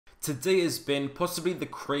Today has been possibly the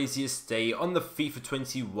craziest day on the FIFA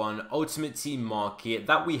 21 Ultimate Team market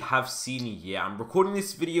that we have seen yet. I'm recording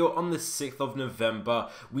this video on the 6th of November.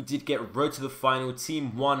 We did get Road to the Final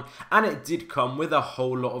Team 1 and it did come with a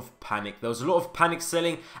whole lot of panic. There was a lot of panic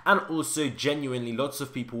selling and also genuinely lots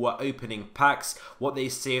of people were opening packs, what they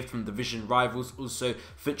saved from division rivals, also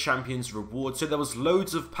FUT Champions rewards. So there was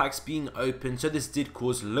loads of packs being opened, so this did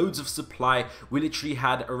cause loads of supply. We literally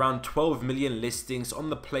had around 12 million listings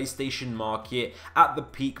on the PlayStation market at the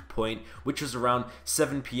peak point, which was around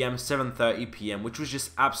 7 PM, 7:30 PM, which was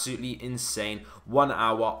just absolutely insane 1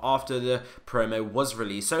 hour after the promo was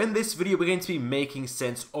released. So in this video, we're going to be making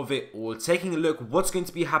sense of it all, taking a look what's going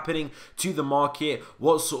to be happening to the market,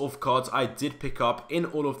 what sort of cards I did pick up in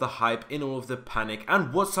all of the hype, in all of the panic,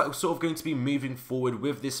 and what's sort of going to be moving forward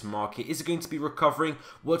with this market. Is it going to be recovering?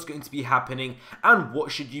 What's going to be happening? And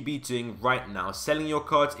what should you be doing right now? Selling your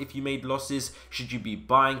cards if you made losses? Should you be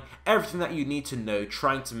buying? Everything that you need to know,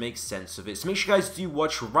 trying to make sense of it. So make sure you guys do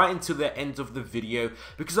watch right until the end of the video,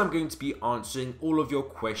 because I'm going to be answering all of your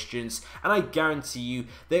questions and I guarantee you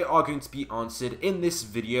they are going to be answered in this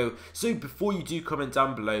video. So before you do comment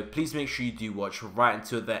down below, please make sure you do watch right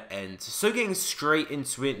until the end. So getting straight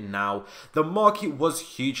into it now, the market was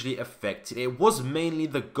hugely affected. It was mainly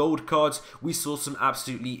the gold cards. We saw some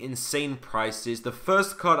absolutely insane prices. The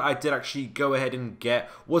first card I did actually go ahead and get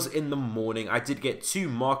was in the morning. I did get two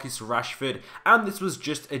Marcus Rashford, and this was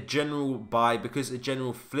just a general buy because a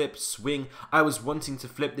general flip swing. I was wanting to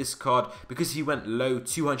flip this card because he went low,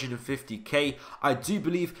 250k. I do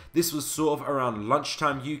believe this was sort of around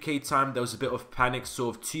lunchtime UK time. There was a bit of panic,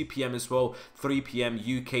 sort of 2 PM as well, 3 PM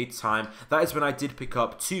UK time. That is when I did pick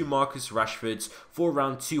up two Marcus Rashfords for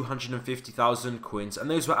around 250,000 coins, and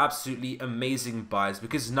those were absolutely amazing buys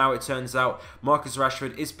because now it turns out Marcus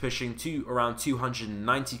Rashford is pushing to around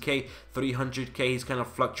 290k, 300k. He's kind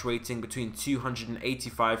of fluctuating between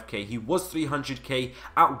 285k. He was 300k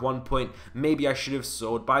at one point. Maybe I should have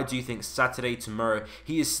sold, but I do think Saturday, tomorrow,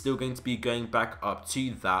 he is still going to be going back up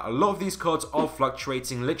to that. A lot of these cards are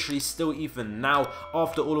fluctuating, literally still even now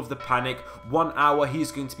after all of the panic. 1 hour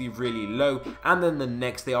he's going to be really low, and then the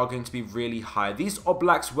next they are going to be really high. These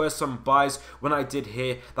Oblaks were some buys when I did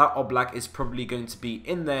hear that Oblak is probably going to be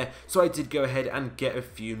in there, so I did go ahead and get a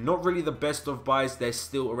few. Not really the best of buys, they're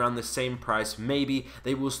still around the same price. Maybe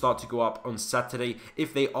they will start to go up on Saturday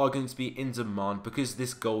if they are going to be in demand because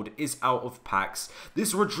this gold is out of packs.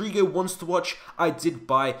 This Rodrigo wants to watch, I did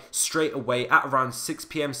buy straight away at around 6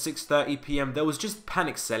 PM, 6:30 PM. There was just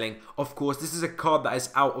panic selling. Of course, this is a card that is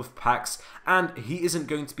out of packs and he isn't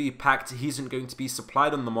going to be packed, he isn't going to be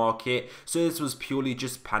supplied on the market, so this was purely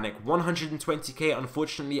just panic. 120k,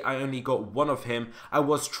 unfortunately I only got one of him. I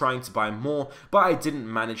was trying to buy more, but I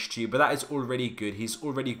didn't manage to, but that is already good. He's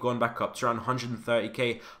already gone back up to around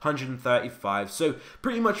 130k, 135. So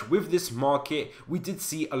pretty much with this market, we did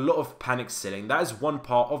see a lot of panic selling. That is one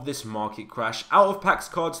part of this market crash. Out of packs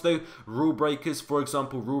cards though, rule breakers, for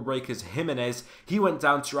example, rule breakers Jimenez, he went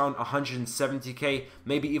down to around 170k,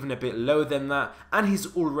 maybe even a bit lower than that, and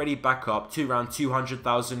he's already back up to around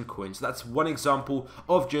 200,000 coins. So that's one example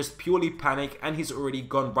of just purely panic, and he's already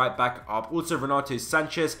gone right back up. Also Renato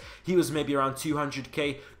Sanchez, he was maybe around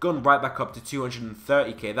 200k, gone right back up to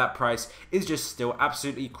 230k. That price is just still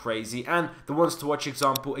absolutely crazy. And the ones to watch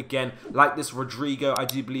example again, like this Rodrigo, I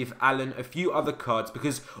do believe Allen, a few other cards,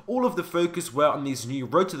 because all of the focus were on these new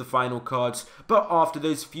Road to the Final cards, but after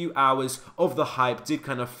those few hours of the hype did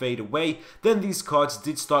kind of fade away, then these cards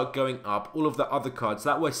did start going up. All of the other cards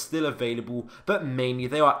that were still available, but mainly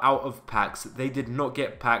they are out of packs. They did not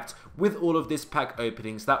get packed with all of this pack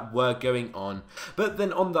openings that were going on. But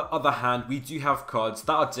then on the other hand, we do have cards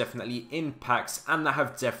that are definitely in packs and that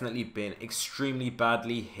have definitely been extremely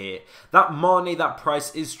badly hit. That Mane, that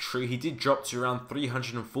price is true. He did drop to around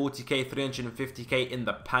 340k, 350k in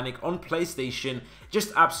the panic on PlayStation.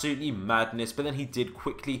 Just absolutely madness, but then he did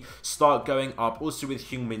quickly start going up. Also with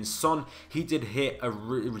Heung-min Son, he did hit a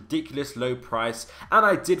ridiculous low price, and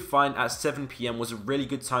I did find at 7 PM was a really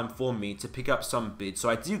good time for me to pick up some bids. So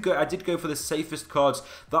I did go for the safest cards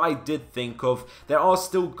that I did think of. There are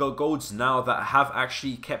still golds now that have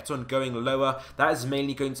actually kept on going lower. That is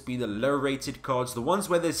mainly going to be the low rated cards, the ones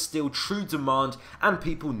where there's still true demand and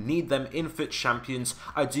people need them in FUT Champions.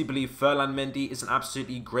 I do believe Ferland Mendy is an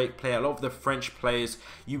absolutely great player. A lot of the French players,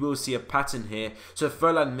 you will see a pattern here. So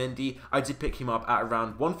Ferland Mendy, I did pick him up at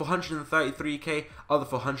around one for 133k, other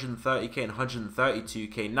for 130k and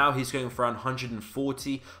 132k. Now he's going for around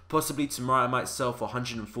 140. Possibly tomorrow I might sell for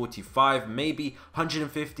 145, maybe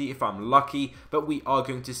 150 if I'm lucky, but we are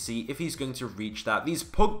going to see if he's going to reach that. These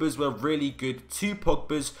Pogbas were really good. Two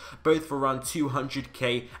Pogbas, both for around 200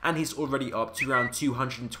 200k, and he's already up to around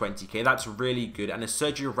 220k. That's really good. And a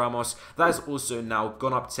Sergio Ramos, that has also now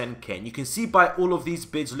gone up 10k. And you can see by all of these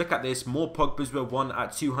bids, look at this, more Pogbas were won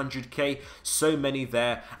at 200k, so many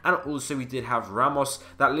there. And also we did have Ramos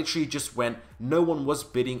that literally just went, no one was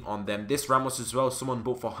bidding on them. This Ramos as well, someone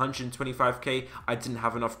bought for 125k. I didn't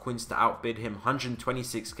have enough coins to outbid him.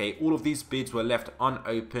 126k. All of these bids were left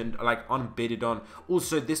unopened, like unbidded on.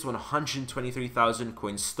 Also this one, 123,000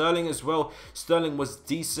 coins. Sterling as well. Sterling was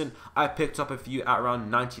decent. I picked up a few at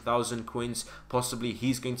around 90,000 coins. Possibly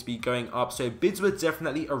he's going to be going up. So bids were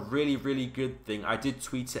definitely a really good thing. I did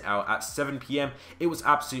tweet it out at 7 p.m. It was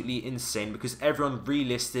absolutely insane because everyone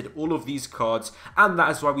relisted all of these cards, and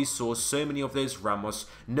that is why we saw so many of those Ramos.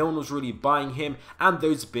 No one was really buying him, and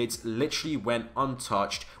those bids literally went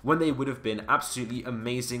untouched when they would have been absolutely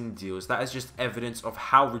amazing deals. That is just evidence of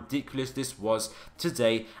how ridiculous this was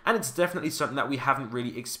today, and it's definitely something that we haven't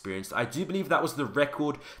really experienced. I do believe that was the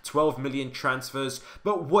record 12 million transfers,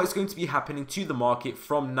 but what is going to be happening to the market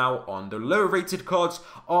from now on? The lower rated cards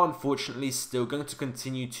are unfortunately still going to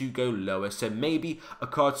continue to go lower. So maybe a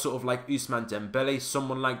card sort of like Ousmane Dembele,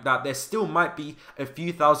 someone like that, there still might be a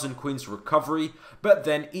few thousand coins recovery, but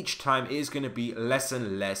then each time it is going to be less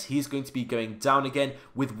and less. He's going to be going down again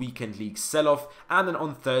with weekend league sell-off, and then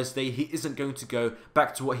on Thursday he isn't going to go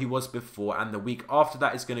back to what he was before, and the week after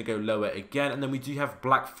that is going to go lower again. And then we do have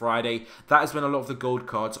Black Friday. That is when a lot of the gold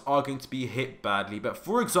cards are going to be hit badly. But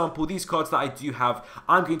for example, these cards that I do have,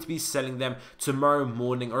 I'm going to be selling them tomorrow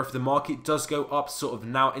morning, or if the market does go up sort of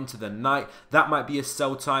now into the night, that might be a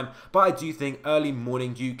sell time. But I do think early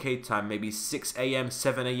morning UK time, maybe 6 a.m,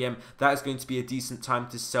 7 a.m, that is going to be a decent time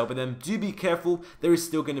to sell. But then do be careful, there is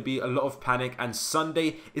still going to be a lot of panic, and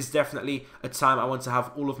Sunday is definitely a time I want to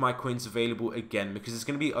have all of my coins available again, because there's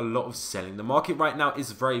going to be a lot of selling. The market right now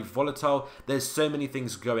is very volatile. There's so many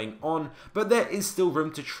things going on, but there is still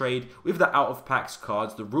room to trade with the out of packs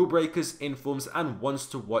cards, the rule breakers, informs, and ones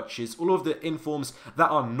to watches. All of the informs that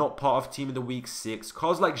are not part of Team of the Week 6.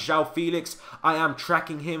 Cards like João Felix, I am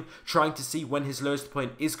tracking him, trying to see when his lowest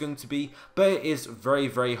point is going to be, but it is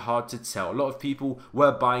very hard to tell. A lot of people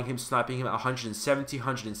were buying him, sniping him at 170,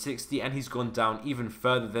 160, and he's gone down even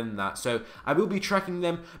further than that. So I will be tracking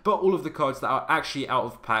them, but all of the cards that are actually out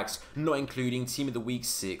of packs, not including Team of the Week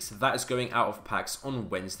 6, that is going out of packs on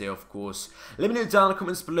Wednesday, of course. Let me know down in the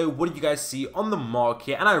comments below, what do you guys see on the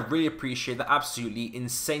market? And I really appreciate the absolutely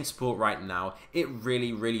insane support right now. It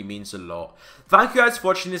really means a lot. Thank you guys for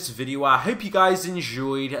watching this video. I hope you guys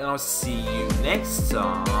enjoyed, and I'll see you next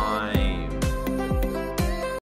time.